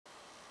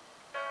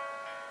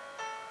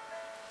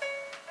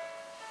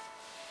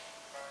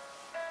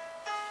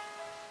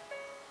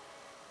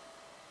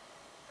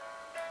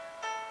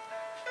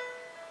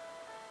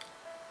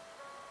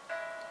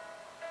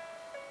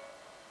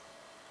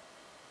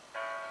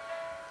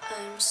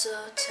I'm so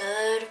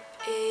tired of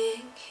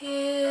being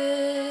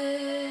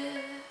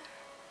here,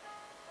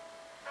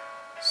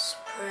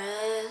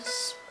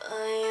 suppressed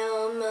by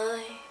all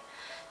my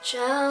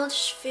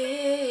childish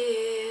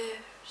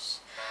fears.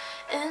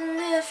 And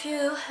if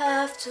you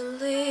have to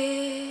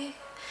leave,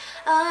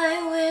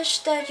 I wish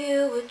that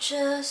you would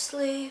just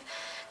leave,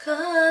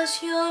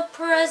 'cause your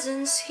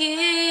presence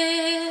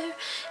here,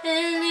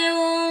 and it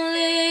won't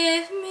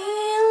leave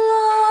me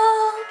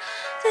alone.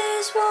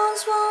 These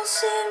wounds won't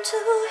seem to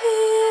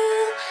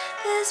heal,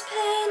 this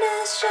pain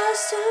is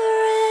just too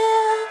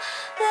real.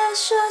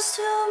 There's just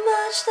too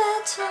much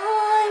that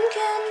time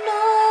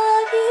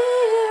cannot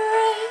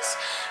erase.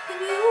 When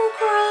you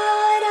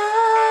cried,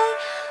 I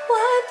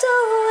wiped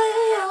away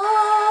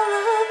all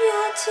of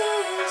your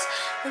tears.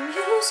 When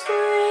you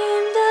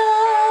screamed,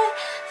 I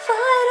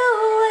fight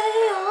away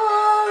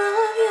all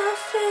of your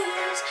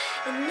fears.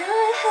 And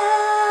I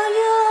held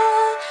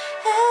your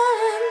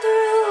hand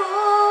through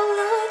all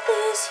of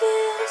these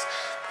years,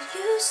 but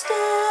you stayed.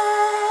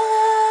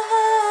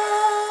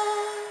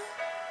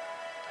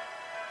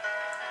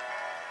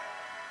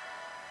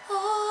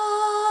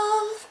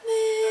 All of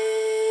me.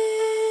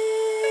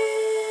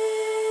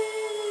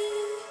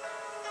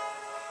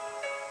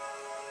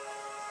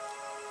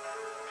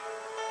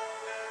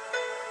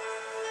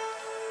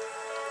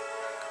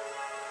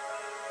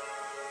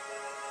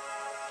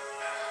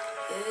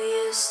 You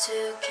used to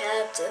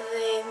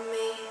captivate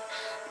me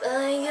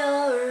by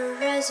your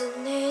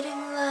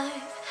resonating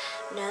life.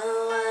 Now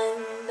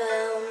I'm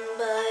bound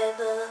by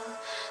the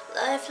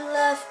life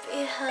left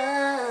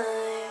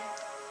behind.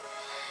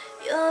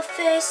 Your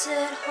face,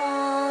 it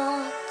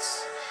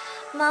haunts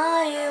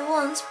my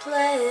once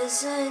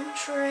pleasant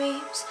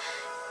dreams.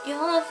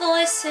 Your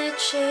voice, it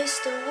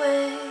chased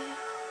away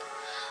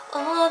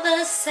all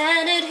the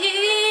sanity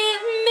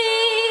in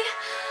me.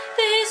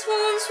 These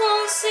wounds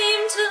won't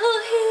seem to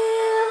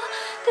heal,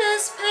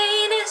 this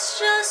pain is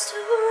just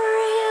too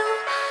real.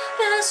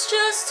 There's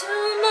just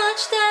too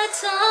much that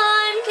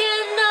time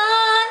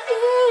cannot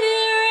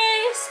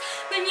erase.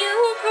 When you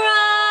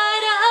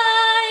cried,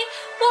 I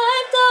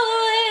wiped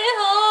away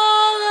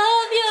all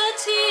of your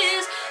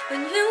tears.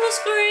 When you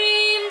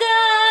screamed,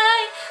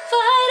 I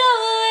fight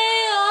away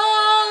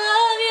all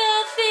of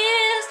your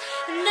fears.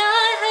 And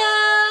I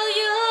held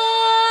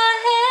your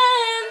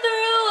hand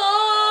through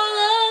all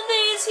of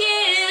these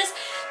years,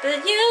 but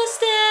you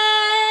stayed.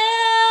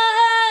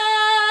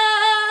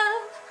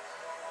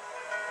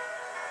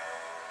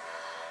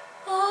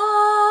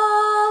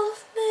 All of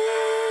me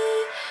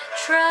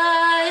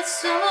tried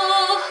so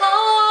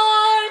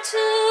hard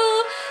to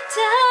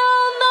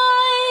tell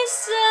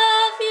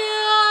myself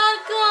you're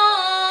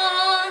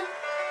gone,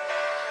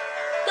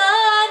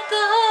 but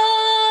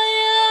though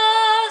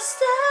you're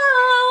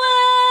still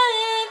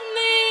with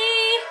me,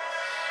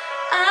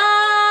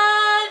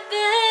 I've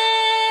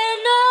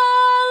been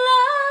alone,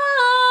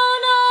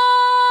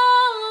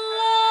 all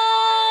alone.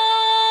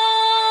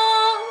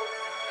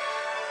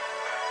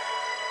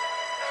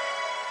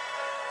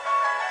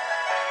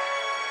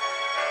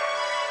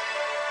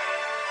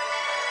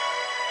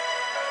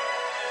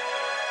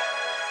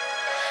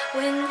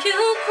 When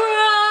you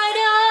cried,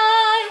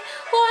 I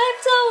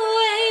wiped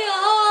away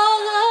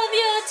all of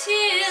your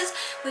tears.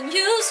 When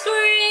you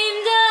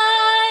screamed,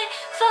 I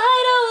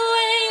fight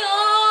away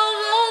all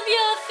of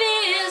your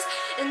fears.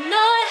 And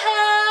I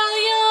held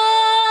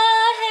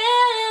your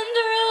hand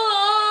through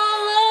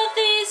all of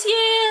these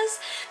years,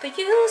 but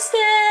you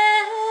stayed.